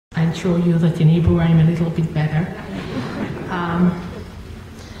can show you that in Hebrew I'm a little bit better.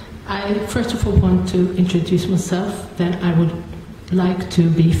 I first of all want to introduce myself, then I would like to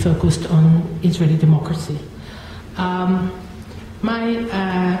be focused on Israeli democracy. My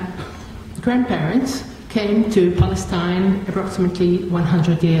grandparents came to Palestine approximately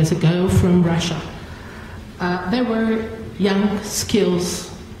 100 years ago from Russia. They were young,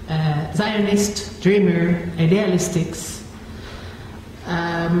 skills, Zionist, dreamer, idealistics.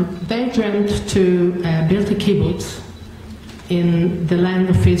 They dreamt to build a kibbutz in the land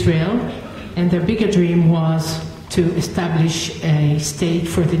of Israel, and their bigger dream was to establish a state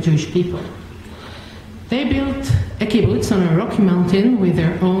for the Jewish people. They built a kibbutz on a rocky mountain with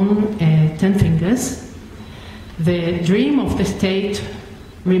their own 10 fingers. The dream of the state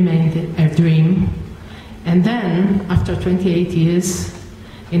remained a dream, and then, after 28 years,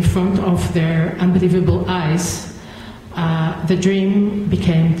 in front of their unbelievable eyes, the dream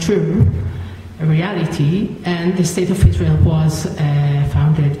became true, a reality, and the State of Israel was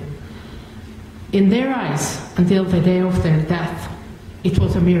founded. In their eyes, until the day of their death, it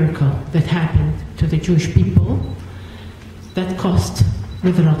was a miracle that happened to the Jewish people that cost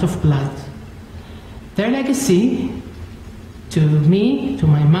with a lot of blood. Their legacy to me, to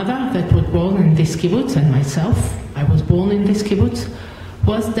my mother, that was born in this kibbutz, and myself, I was born in this kibbutz,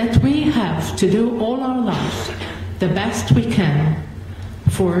 was that we have to do all our lives the best we can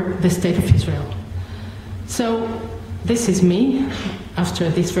for the State of Israel. So this is me. After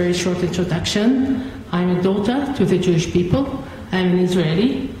this very short introduction, I'm a daughter to the Jewish people, I'm an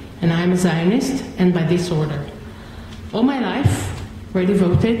Israeli, and I'm a Zionist, and by this order. All my life were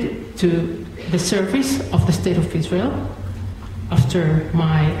devoted to the service of the State of Israel. After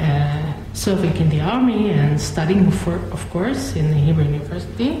my serving in the army and studying, of course, in the Hebrew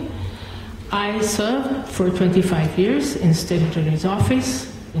University, I served for 25 years in the State Attorney's Office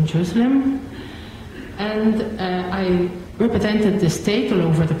in Jerusalem, and I represented the state all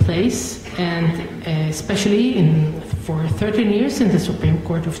over the place, and especially for 13 years in the Supreme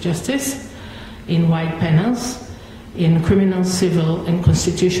Court of Justice, in wide panels, in criminal, civil, and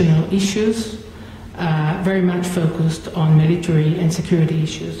constitutional issues, very much focused on military and security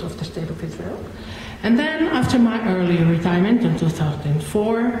issues of the State of Israel. And then, after my early retirement in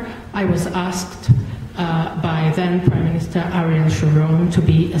 2004, I was asked by then Prime Minister Ariel Sharon to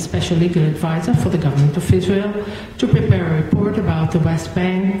be a special legal advisor for the government of Israel to prepare a report about the West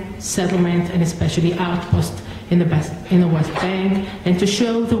Bank settlement and especially outposts in the West Bank, and to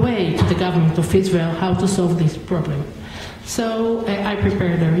show the way to the government of Israel how to solve this problem. So I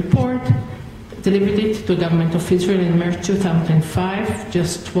prepared a report, delivered it to the government of Israel in March 2005.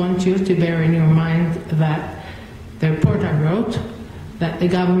 Just want you to bear in your mind that the report I wrote, that the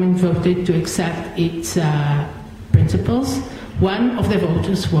government voted to accept its principles. One of the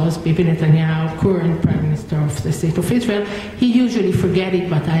voters was Bibi Netanyahu, current Prime Minister of the State of Israel. He usually forgets it,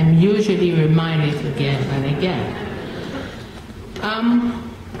 but I'm usually reminded again and again.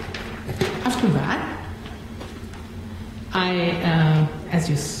 After that, I, as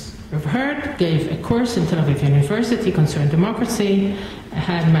you have heard, gave a course in Tel Aviv University concerning democracy. I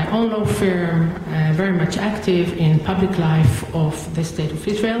had my own law firm, very much active in public life of the State of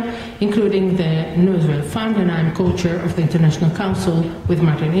Israel, including the New Israel Fund, and I'm co-chair of the International Council with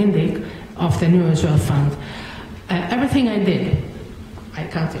Martin Indyk of the New Israel Fund. Everything I did, I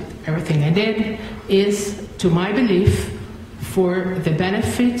counted, everything I did is, to my belief, for the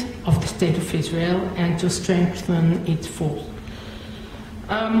benefit of the State of Israel and to strengthen its force.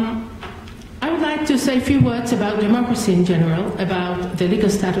 I would like to say a few words about democracy in general, about the legal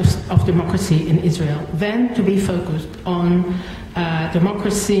status of democracy in Israel, then to be focused on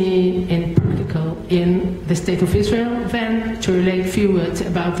democracy in practical in the State of Israel, then to relate a few words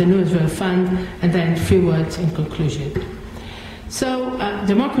about the New Israel Fund, and then a few words in conclusion. So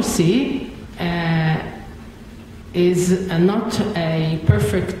democracy is not a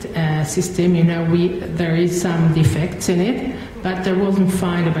perfect system. You know, there is some defects in it, but there wasn't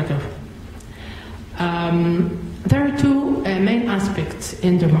find a better. There are two main aspects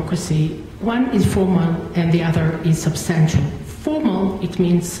in democracy. One is formal and the other is substantial. Formal, it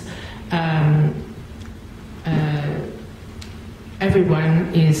means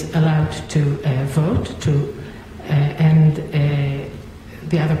everyone is allowed to vote, and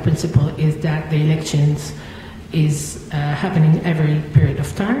the other principle is that the elections is happening every period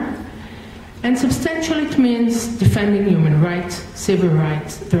of time. And substantial, it means defending human rights, civil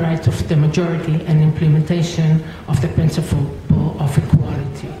rights, the rights of the majority, and implementation of the principle of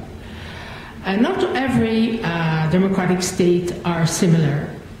equality. Not every democratic state are similar.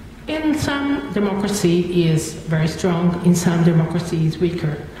 In some, democracy is very strong, in some, democracy is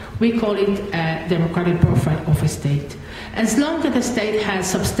weaker. we call it a democratic profile of a state. As long as the state has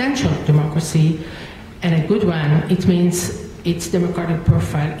substantial democracy, and a good one, it means its democratic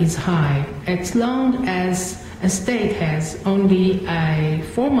profile is high. As long as a state has only a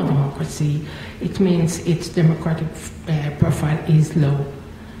formal democracy, it means its democratic profile is low.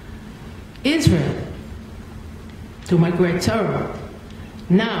 Israel, to my great sorrow,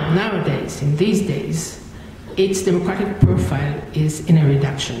 nowadays, in these days, its democratic profile is in a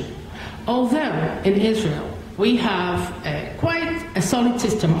reduction. Although in Israel we have quite a solid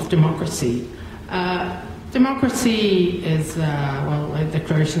system of democracy. Democracy is, well, a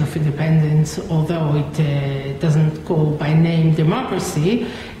declaration of independence, although it doesn't call by name democracy.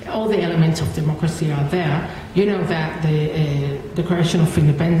 All the elements of democracy are there. You know that the Declaration of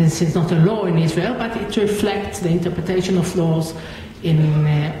Independence is not a law in Israel, but it reflects the interpretation of laws in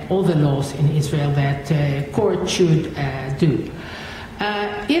all the laws in Israel that court should do.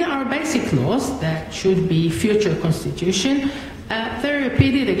 In our basic laws, that should be future constitution, they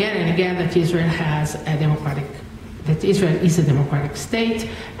repeated again and again that Israel is a democratic state,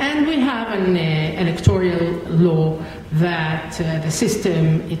 and we have an electoral law that the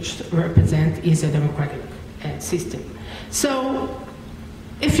system it represents is a democratic system. So,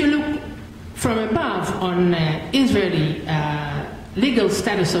 if you look from above on Israeli legal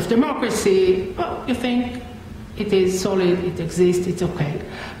status of democracy, well, you think it is solid, it exists, it's okay.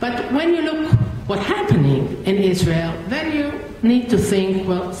 But when you look what's happening in Israel, then you need to think,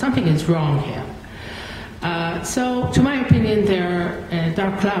 well, something is wrong here. So, to my opinion, there are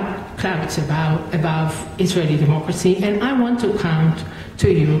dark clouds above Israeli democracy, and I want to count to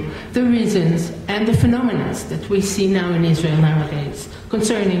you the reasons and the phenomena that we see now in Israel nowadays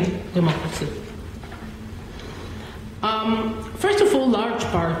concerning democracy. First of all, large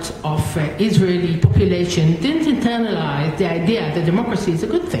parts of Israeli population didn't internalize the idea that democracy is a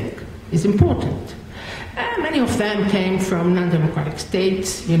good thing, is important. Many of them came from non-democratic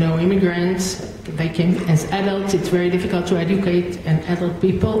states, you know, immigrants. They came as adults. It's very difficult to educate an adult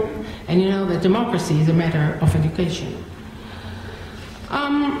people, and you know that democracy is a matter of education.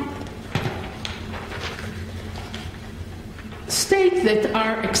 States that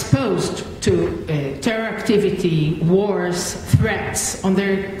are exposed to terror activity, wars, threats on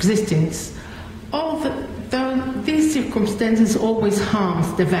their existence, these circumstances always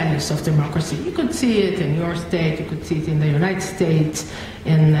harms the values of democracy. You could see it in your state, you could see it in the United States,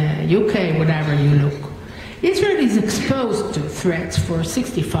 in the UK, whatever you look. Israel is exposed to threats for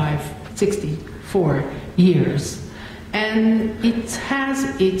 64 years, and it has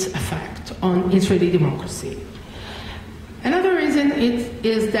its effect on Israeli democracy. Another reason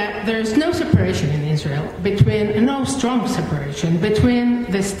is that there is no separation in Israel no strong separation between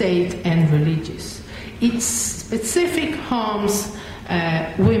the state and religious. It specific harms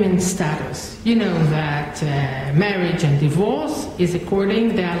women's status. You know that marriage and divorce is according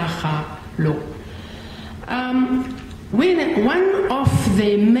to the halacha law. One of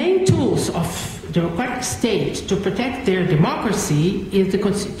the main tools of democratic states to protect their democracy is the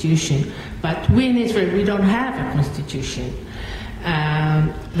constitution. But we in Israel, we don't have a constitution.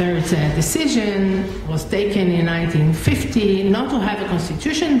 There's a decision was taken in 1950 not to have a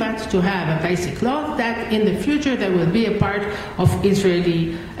constitution, but to have a basic law that in the future there will be a part of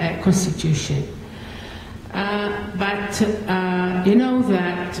Israeli constitution. But you know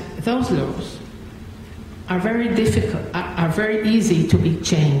that those laws are very difficult, are very easy to be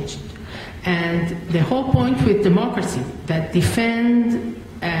changed. And the whole point with democracy that defend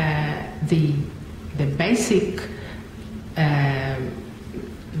the basic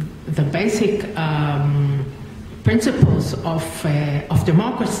principles of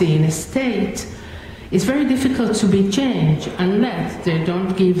democracy in a state is very difficult to be changed unless they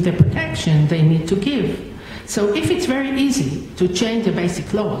don't give the protection they need to give. So if it's very easy to change the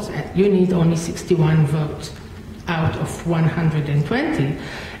basic laws, you need only 61 votes out of 120,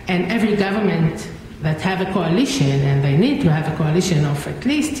 and every government that have a coalition, and they need to have a coalition of at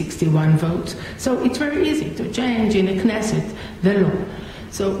least 61 votes, so it's very easy to change in a Knesset the law.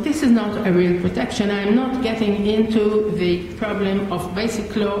 So this is not a real protection. I'm not getting into the problem of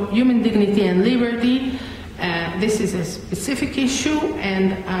basic law, human dignity and liberty. This is a specific issue,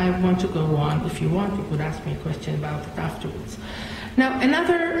 and I want to go on. If you want, you could ask me a question about it afterwards. Now,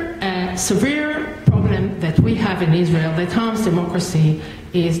 another severe problem that we have in Israel that harms democracy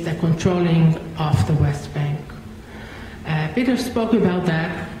is the controlling of the West Bank. Peter spoke about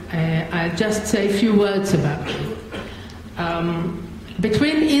that. I'll just say a few words about it.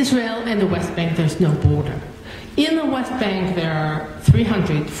 Between Israel and the West Bank, there's no border. In the West Bank, there are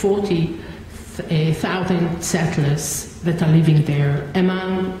 340,000 settlers that are living there,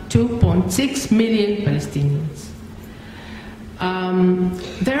 among 2 1.6 million Palestinians.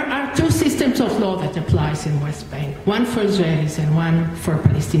 There are two systems of law that applies in West Bank, one for Israelis and one for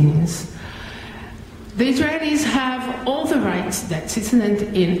Palestinians. The Israelis have all the rights that citizens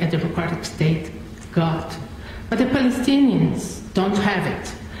in a democratic state got, but the Palestinians don't have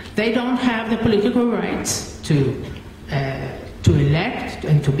it. They don't have the political rights to elect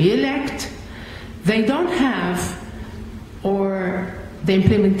and to be elected. They don't have, or the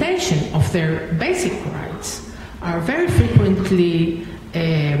implementation of their basic rights are very frequently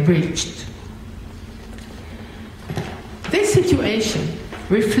breached. This situation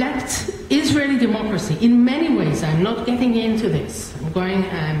reflects Israeli democracy in many ways. I'm not getting into this.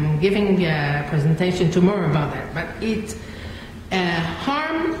 I'm giving a presentation tomorrow about that, but it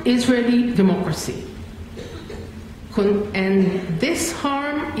harms Israeli democracy. And this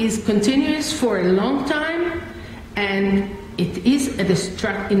harm is continuous for a long time, and it is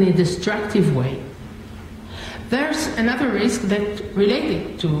in a destructive way. There's another risk that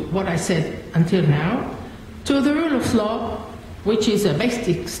related to what I said until now, to the rule of law, which is a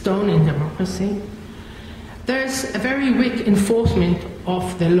basic stone in democracy. There's a very weak enforcement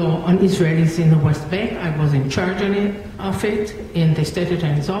of the law on Israelis in the West Bank. I was in charge of it in the State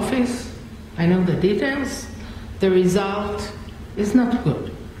Attorney's Office. I know the details. The result is not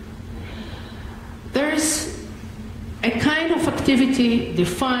good. There's a kind of activity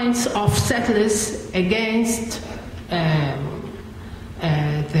defiance of settlers against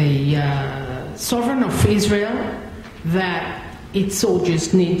the sovereign of Israel, that its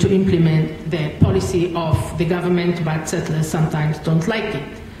soldiers need to implement the policy of the government, but settlers sometimes don't like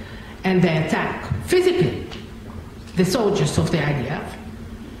it. And they attack physically the soldiers of the IDF.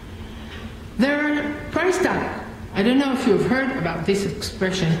 There are price tag. I don't know if you've heard about this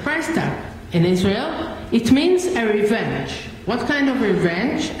expression, price tag in Israel. It means a revenge. What kind of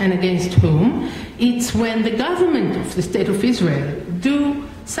revenge and against whom? It's when the government of the State of Israel do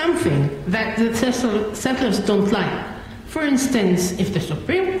something that the settlers don't like. For instance, if the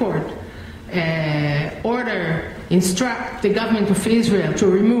Supreme Court instruct the government of Israel to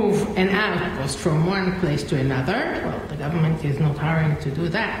remove an outpost from one place to another, well, the government is not hurrying to do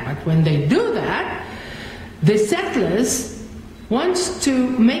that. But when they do that, the settlers want to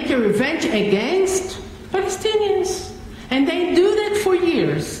make a revenge against Palestinians. And they do that for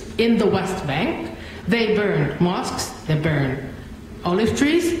years in the West Bank. They burn mosques, they burn olive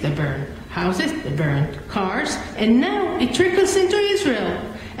trees, they burn houses, they burn cars, and now it trickles into Israel.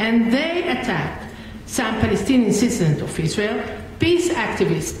 And they attack some Palestinian citizens of Israel, peace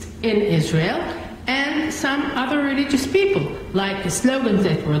activists in Israel, and some other religious people, like slogans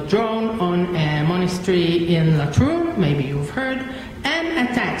that were drawn on a monastery in Latrun, maybe you've heard, and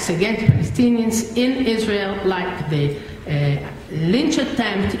attacks against Palestinians in Israel, like the lynch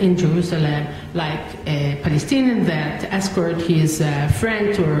attempt in Jerusalem, like a Palestinian that escorted his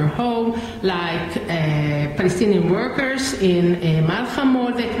friend to her home, like Palestinian workers in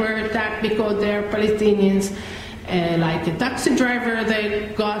Malchamot that were attacked because they're Palestinians, like a taxi driver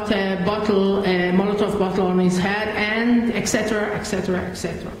that got a Molotov bottle on his head, and etc., etc.,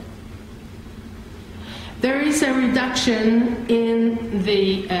 etc. There is a reduction in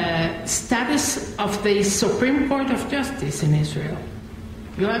the status of the Supreme Court of Justice in Israel.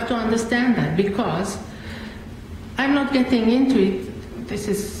 You have to understand that, because I'm not getting into it. This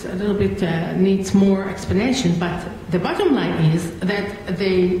is a little bit needs more explanation, but the bottom line is that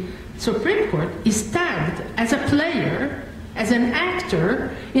the Supreme Court is tagged as a player, as an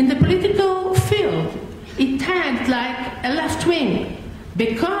actor in the political field. It's tagged like a left wing,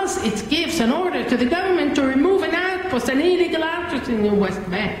 because it gives an order to the government to remove an outpost, an illegal outpost in the West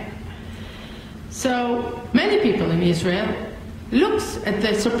Bank. So many people in Israel looks at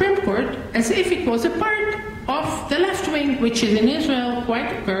the Supreme Court as if it was a part of the left wing, which is in Israel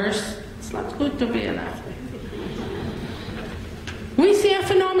quite a curse. It's not good to be a left wing. We see a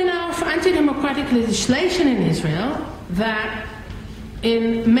phenomenon of anti-democratic legislation in Israel that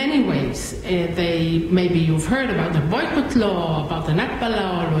in many ways, maybe you've heard about the boycott law, about the Nakba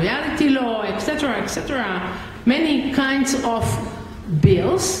law, loyalty law, etc., etc. Many kinds of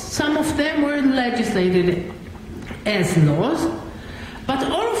bills. Some of them were legislated as laws, but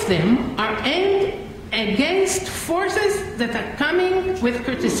all of them are aimed against forces that are coming with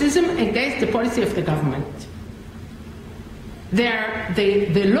criticism against the policy of the government.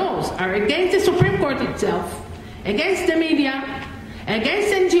 The laws are against the Supreme Court itself, against the media,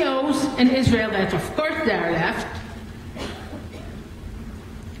 against NGOs in Israel that, of course, they are left,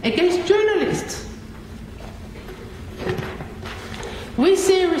 against journalists. We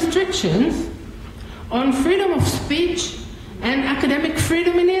see restrictions on freedom of speech and academic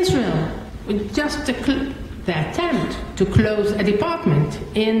freedom in Israel. just the attempt to close a department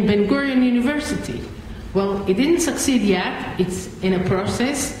in Ben Gurion University. Well, it didn't succeed yet. It's in a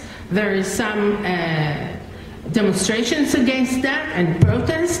process. There is some demonstrations against that and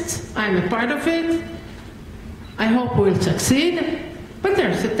protests. I'm a part of it. I hope we'll succeed. But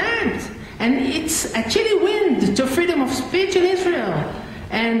there's attempts. And it's a chilly wind to freedom of speech in Israel,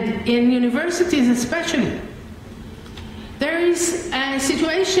 and in universities especially. There is a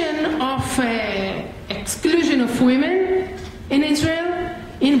situation of exclusion of women in Israel,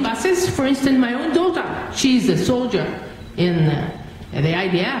 in buses. For instance, my own daughter, she's a soldier in the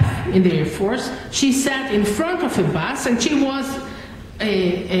IDF, in the Air Force. She sat in front of a bus and she was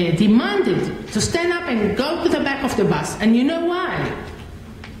demanded to stand up and go to the back of the bus. And you know why?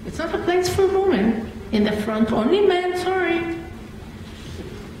 It's not a place for women in the front, only men, sorry.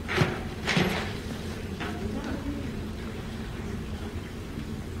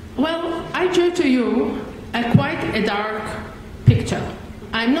 Well, I drew to you quite a dark picture.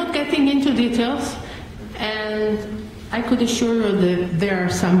 I'm not getting into details, and I could assure you that there are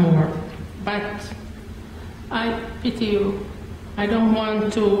some more. But I pity you. I don't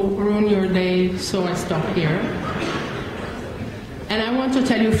want to ruin your day, so I stop here. And I want to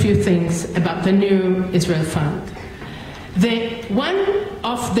tell you a few things about the new Israel Fund. One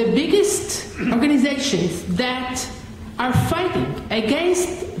of the biggest organizations that are fighting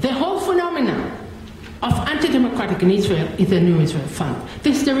against the whole phenomenon of anti-democratic in Israel is the new Israel Fund.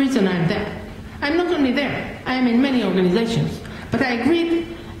 This is the reason I'm there. I'm not only there, I am in many organizations. But I agreed,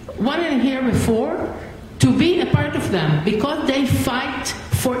 one and here before, to be a part of them because they fight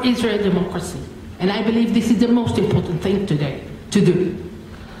for Israel democracy. And I believe this is the most important thing today to do.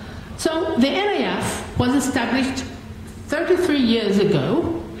 So the NIF was established 33 years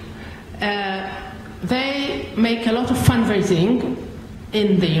ago. They make a lot of fundraising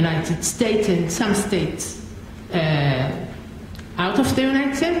in the United States and some states out of the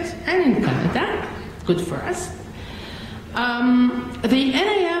United States and in Canada. Good for us. The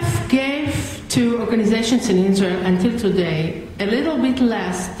NIF gave to organizations in Israel until today a little bit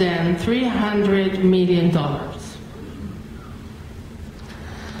less than $300 million.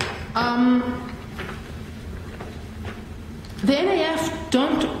 The NIF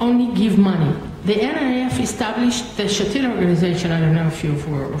don't only give money. The NIF established the Shatil organization. I don't know if you've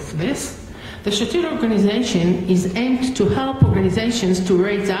heard of this. The Shatil organization is aimed to help organizations to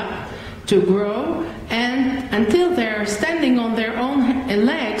raise up, to grow, and until they're standing on their own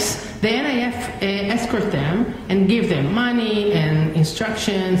legs, the NIF escort them and give them money and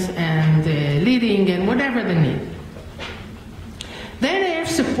instructions and leading and whatever they need. The NIF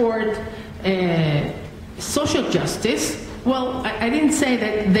support social justice. Well, I didn't say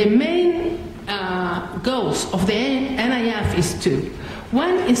that the main goals of the NIF is two.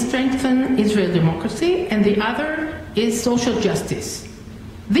 One is strengthen Israel democracy, and the other is social justice.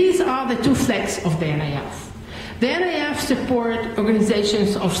 These are the two flags of the NIF. The NIF support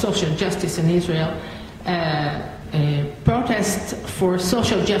organizations of social justice in Israel, protest for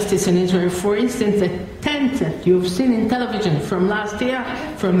social justice in Israel. For instance, the tent that you've seen in television from last year,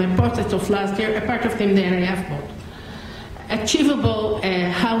 from the protest of last year, a part of them the NIF bought. Achievable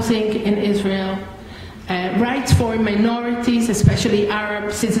housing in Israel, rights for minorities, especially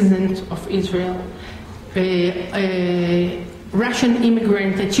Arab citizens of Israel, Russian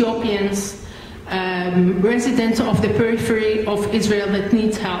immigrant Ethiopians, residents of the periphery of Israel that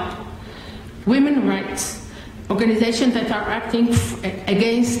needs help, women's rights, organizations that are acting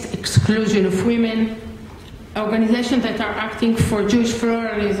against exclusion of women, organizations that are acting for Jewish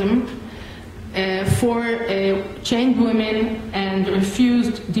pluralism, for chained women and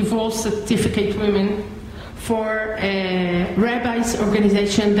refused divorce certificate women, for rabbis'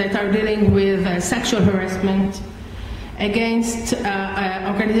 organizations that are dealing with sexual harassment, against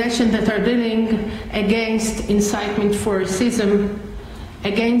organizations that are dealing against incitement for racism,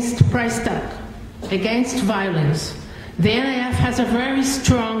 against price tag, against violence. The NIF has a very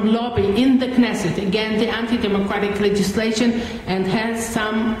strong lobby in the Knesset against the anti-democratic legislation and has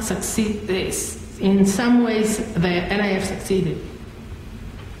some succeed. In some ways, the NIF succeeded.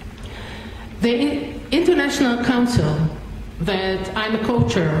 The International Council that I'm a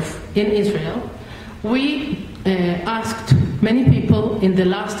co-chair of in Israel, we asked many people in the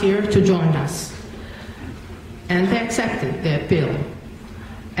last year to join us, and they accepted the appeal.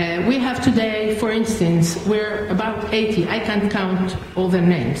 We have today, for instance, we're about 80. I can't count all the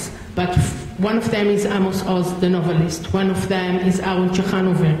names, but one of them is Amos Oz, the novelist. One of them is Aaron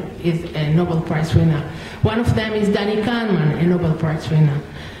Chekhanovir, is a Nobel Prize winner. One of them is Danny Kahneman, a Nobel Prize winner.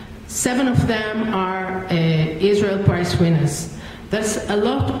 7 of them are Israel Prize winners. There's a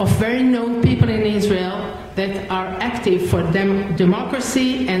lot of very known people in Israel that are active for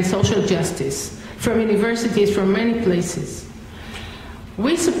democracy and social justice, from universities, from many places.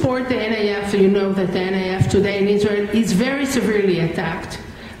 We support the NAF. You know that the NAF today in Israel is very severely attacked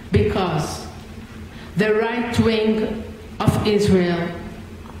because the right wing of Israel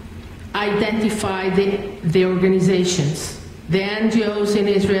identify the organizations, the NGOs in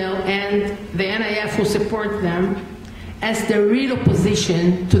Israel and the NAF who support them as the real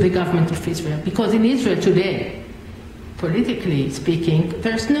opposition to the government of Israel. Because in Israel today, politically speaking,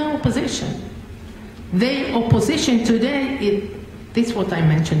 there's no opposition. The opposition today is what I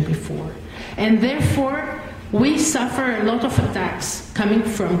mentioned before. And therefore, we suffer a lot of attacks coming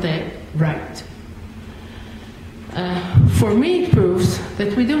from the right. For me, it proves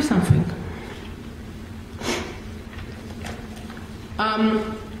that we do something.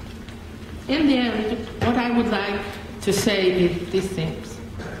 In the end, what I would like to say is these things.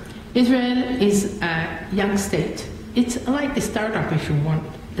 Israel is a young state. It's like a startup, if you want,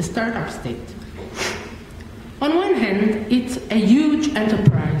 a startup state. On one hand, it's a huge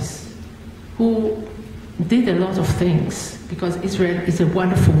enterprise who did a lot of things, because Israel is a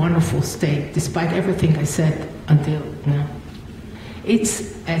wonderful, wonderful state, despite everything I said until now.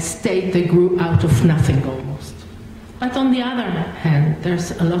 It's a state that grew out of nothing almost. But on the other hand,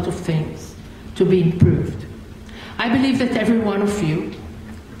 there's a lot of things to be improved. I believe that every one of you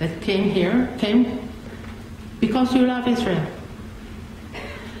that came here came because you love Israel.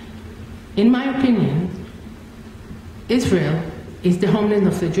 In my opinion, Israel is the homeland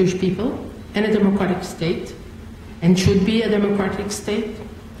of the Jewish people and a democratic state, and should be a democratic state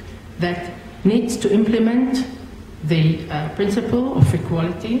that needs to implement the principle of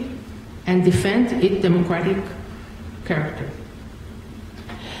equality and defend its democratic character.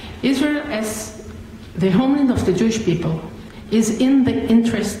 Israel, as the homeland of the Jewish people, is in the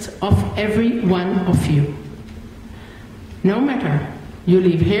interest of every one of you. No matter you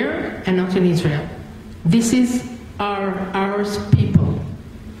live here and not in Israel. This is our people,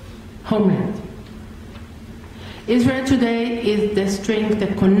 homeland. Israel today is the string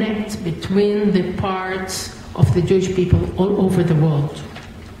that connects between the parts of the Jewish people all over the world.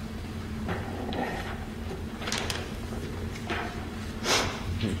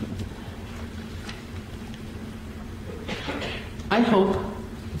 I hope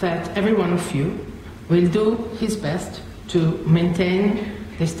that every one of you will do his best to maintain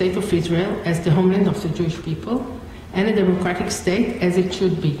the state of Israel as the homeland of the Jewish people and a democratic state as it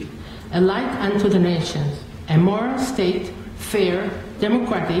should be, a light unto the nations, a moral state, fair,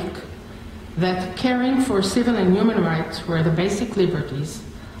 democratic, that caring for civil and human rights where the basic liberties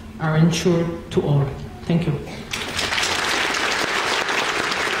are ensured to all. Thank you.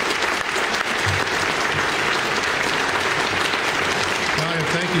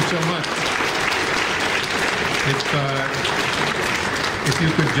 Thank you so much. If you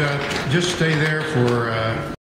could just stay there for